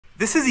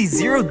This is the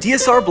Zero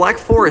DSR Black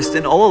Forest,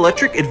 an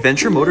all-electric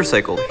adventure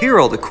motorcycle. Here are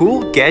all the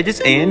cool gadgets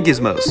and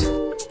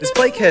gizmos. This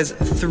bike has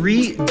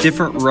 3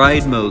 different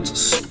ride modes: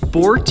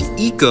 Sport,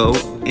 Eco,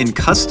 and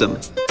Custom.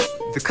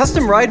 The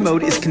custom ride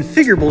mode is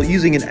configurable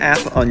using an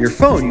app on your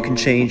phone. You can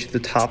change the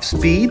top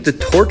speed, the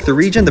torque, the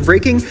regen, the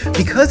braking.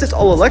 Because it's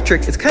all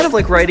electric, it's kind of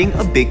like riding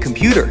a big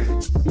computer.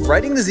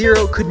 Riding the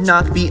Zero could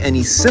not be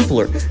any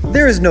simpler.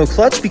 There is no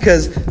clutch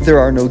because there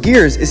are no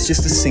gears. It's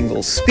just a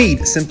single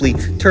speed. Simply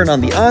turn on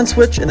the on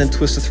switch and then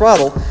twist the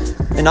throttle,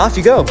 and off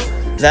you go.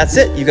 That's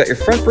it. You got your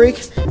front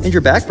brake and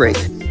your back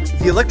brake.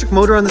 The electric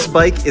motor on this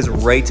bike is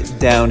right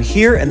down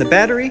here and the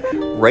battery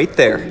right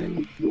there.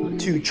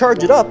 To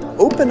charge it up,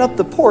 open up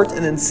the port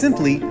and then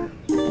simply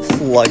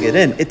plug it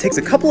in. It takes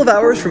a couple of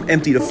hours from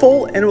empty to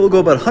full, and it will go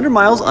about 100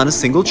 miles on a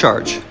single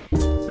charge.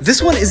 This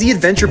one is the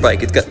adventure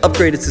bike. It's got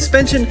upgraded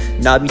suspension,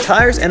 knobby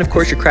tires, and of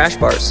course your crash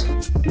bars.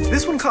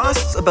 This one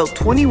costs about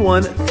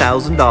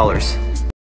 $21,000.